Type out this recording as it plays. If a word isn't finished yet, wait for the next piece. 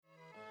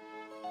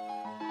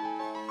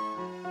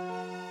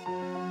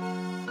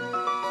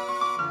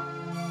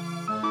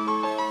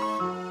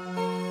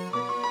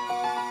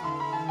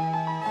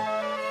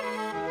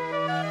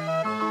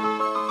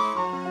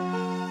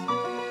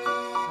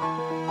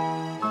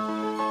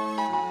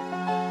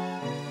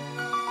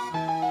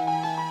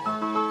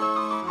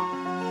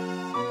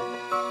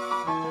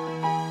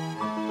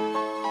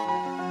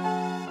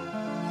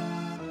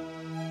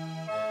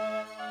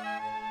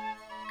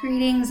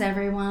Greetings,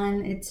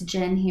 everyone. It's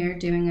Jen here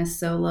doing a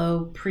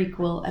solo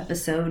prequel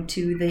episode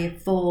to the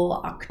full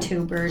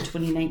October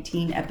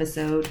 2019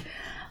 episode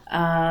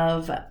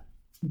of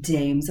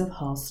Dames of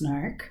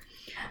Hallsnark.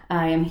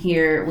 I am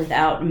here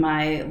without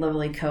my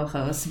lovely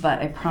co-host, but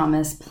I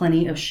promise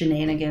plenty of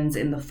shenanigans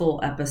in the full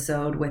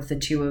episode with the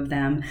two of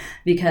them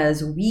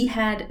because we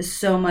had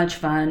so much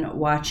fun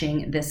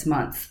watching this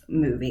month's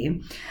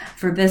movie.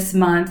 For this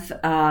month,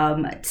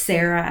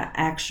 Sarah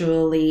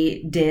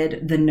actually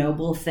did the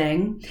noble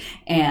thing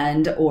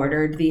and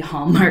ordered the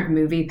Hallmark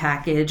movie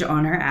package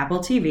on her Apple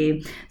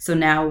TV. So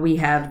now we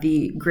have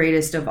the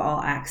greatest of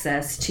all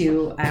access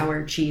to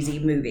our cheesy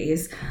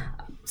movies.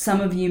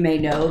 Some of you may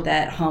know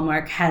that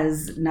Hallmark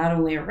has not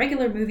only a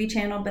regular movie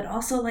channel, but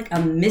also like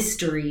a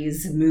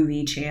mysteries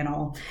movie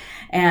channel.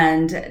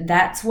 And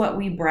that's what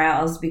we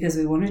browsed because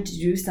we wanted to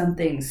do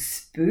something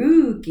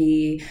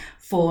spooky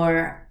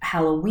for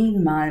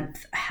Halloween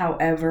month.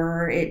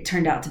 However, it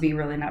turned out to be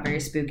really not very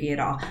spooky at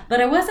all.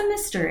 But it was a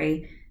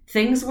mystery.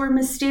 Things were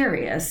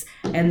mysterious.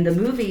 And the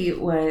movie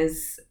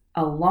was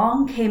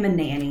Along Came a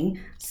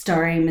Nanny,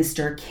 starring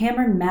Mr.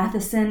 Cameron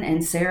Mathison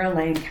and Sarah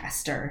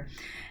Lancaster.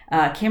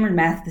 Cameron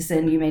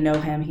Mathison, you may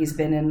know him. He's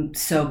been in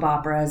soap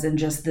operas and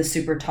just the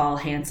super tall,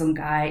 handsome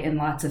guy in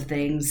lots of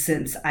things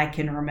since I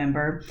can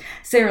remember.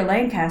 Sarah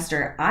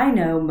Lancaster, I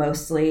know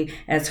mostly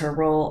as her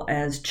role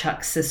as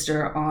Chuck's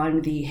sister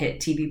on the hit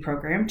TV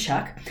program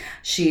Chuck.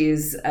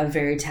 She's a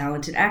very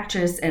talented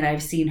actress, and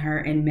I've seen her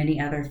in many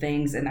other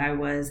things, and I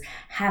was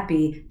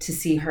happy to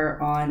see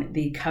her on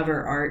the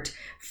cover art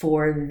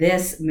for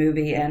this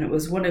movie, and it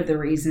was one of the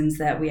reasons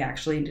that we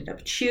actually ended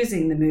up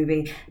choosing the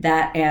movie.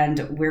 That,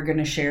 and we're going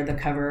to share the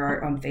cover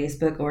art on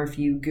Facebook, or if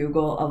you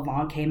Google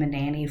Along Came a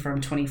Nanny from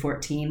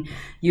 2014,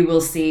 you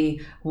will see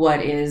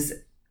what is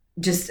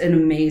just an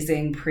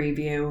amazing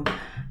preview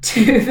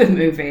to the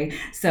movie.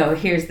 So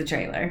here's the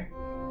trailer.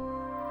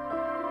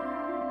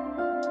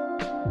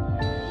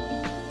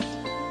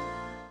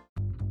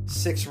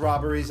 Six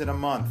robberies in a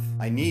month.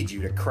 I need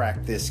you to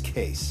crack this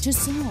case. To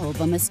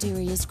solve a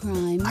mysterious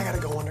crime, I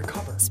gotta go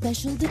undercover.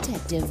 Special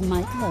Detective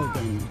Mike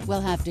Logan will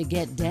have to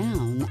get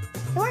down.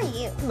 Who are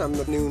you? I'm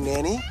the new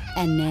nanny.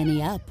 And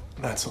nanny up.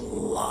 That's a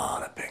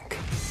lot of pink.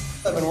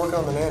 I've been working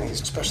on the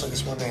nannies, especially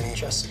this one nanny,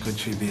 Jess. Could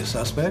she be a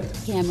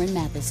suspect? Cameron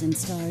Mathison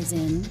stars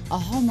in a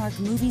Hallmark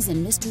Movies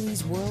and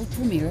Mysteries world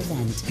premiere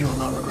event. You will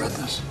not regret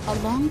this.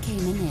 Along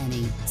Came a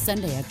Nanny,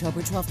 Sunday,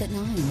 October 12th at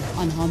 9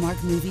 on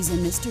Hallmark Movies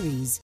and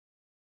Mysteries.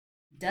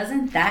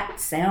 Doesn't that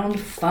sound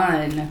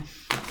fun?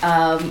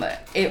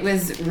 It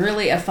was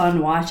really a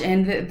fun watch,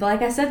 and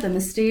like I said, the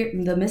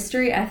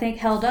mystery I think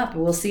held up.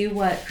 We'll see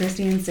what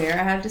Christy and Sarah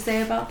have to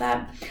say about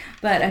that,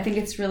 but I think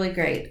it's really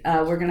great.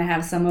 We're gonna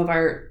have some of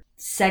our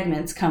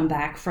segments come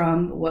back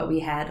from what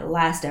we had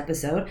last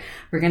episode.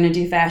 We're gonna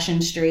do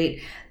Fashion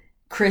Street.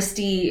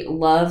 Christy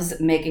loves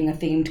making a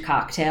themed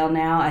cocktail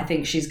now. I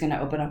think she's going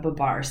to open up a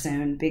bar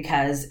soon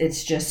because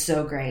it's just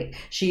so great.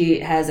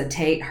 She has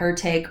her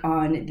take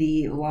on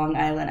the Long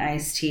Island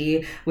iced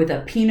tea with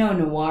a Pinot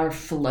Noir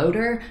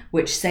floater,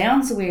 which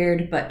sounds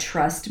weird, but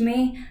trust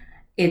me,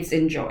 it's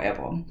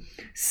enjoyable.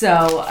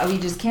 So we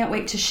just can't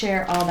wait to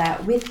share all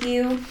that with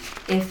you.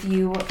 If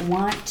you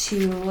want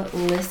to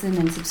listen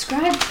and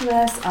subscribe to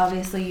us,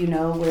 obviously you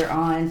know we're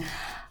on...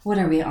 What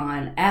are we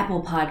on?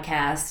 Apple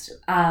Podcast,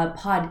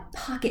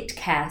 Pocket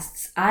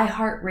Casts,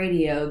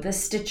 iHeartRadio, the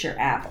Stitcher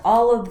app,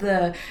 all of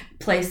the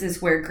places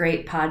where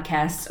great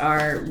podcasts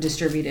are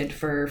distributed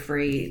for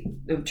free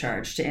of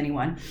charge to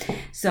anyone.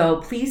 So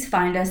please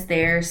find us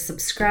there,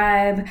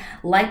 subscribe,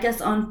 like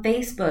us on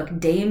Facebook,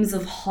 Dames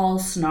of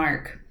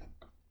Hallsnark.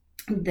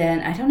 Then,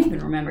 I don't even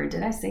remember,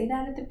 did I say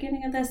that at the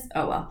beginning of this?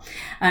 Oh well,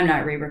 I'm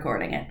not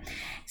re-recording it.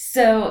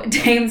 So,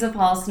 Dames of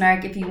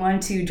Hallsnark, if you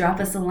want to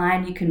drop us a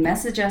line, you can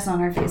message us on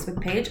our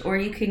Facebook page, or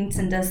you can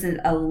send us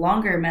a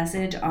longer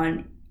message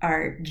on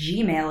our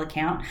Gmail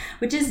account,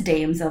 which is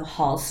Dames of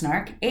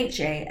Hallsnark,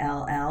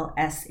 HALLSNARK,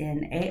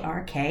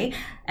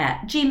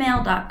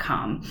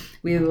 @gmail.com.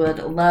 We would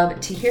love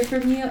to hear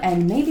from you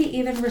and maybe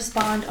even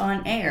respond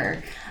on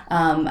air.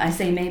 I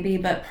say maybe,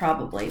 but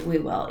probably we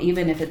will.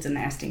 Even if it's a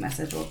nasty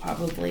message, we'll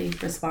probably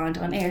respond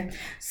on air.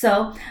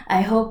 So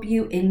I hope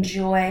you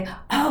enjoy.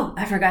 Oh,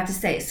 I forgot to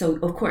say. So,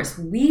 of course,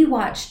 we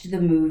watched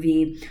the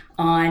movie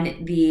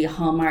on the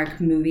Hallmark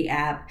movie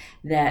app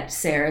that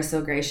Sarah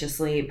so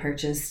graciously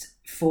purchased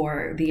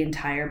for the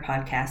entire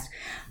podcast.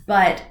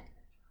 But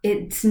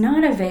it's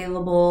not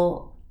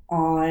available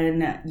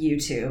on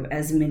YouTube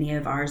as many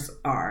of ours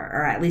are,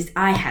 or at least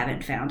I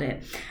haven't found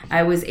it.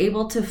 I was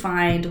able to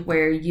find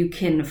where you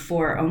can,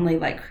 for only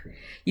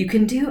you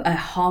can do a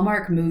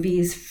Hallmark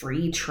Movies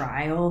free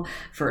trial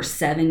for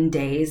 7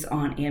 days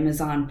on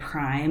Amazon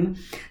Prime.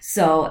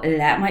 So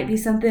that might be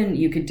something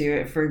you could do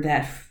it for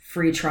that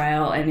free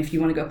trial. And if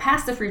you want to go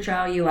past the free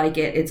trial, you like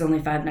it, it's only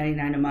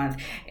 $5.99 a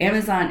month.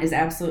 Amazon is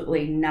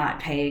absolutely not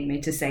paying me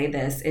to say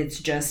this. It's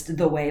just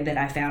the way that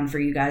I found for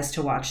you guys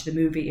to watch the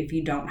movie if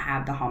you don't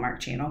have the Hallmark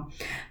Channel.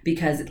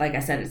 Because, like I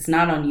said, it's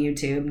not on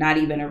YouTube, not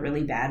even a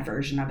really bad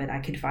version of it I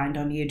could find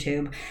on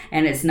YouTube.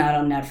 And it's not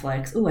on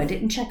Netflix. Ooh, I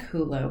didn't check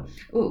Hulu.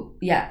 Ooh,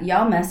 yeah,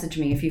 y'all message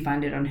me if you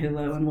find it on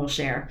Hulu and we'll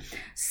share.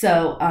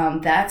 So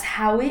that's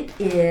how it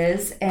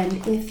is.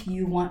 And if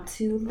you want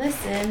to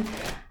listen,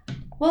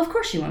 well, of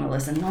course you want to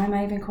listen. Why am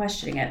I even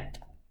questioning it?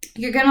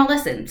 You're going to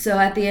listen. So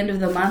at the end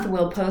of the month,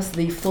 we'll post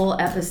the full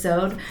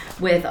episode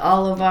with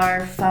all of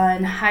our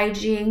fun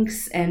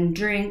hijinks and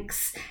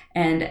drinks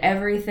and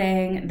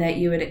everything that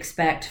you would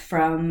expect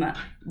from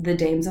the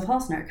Dames of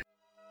Hallsnark.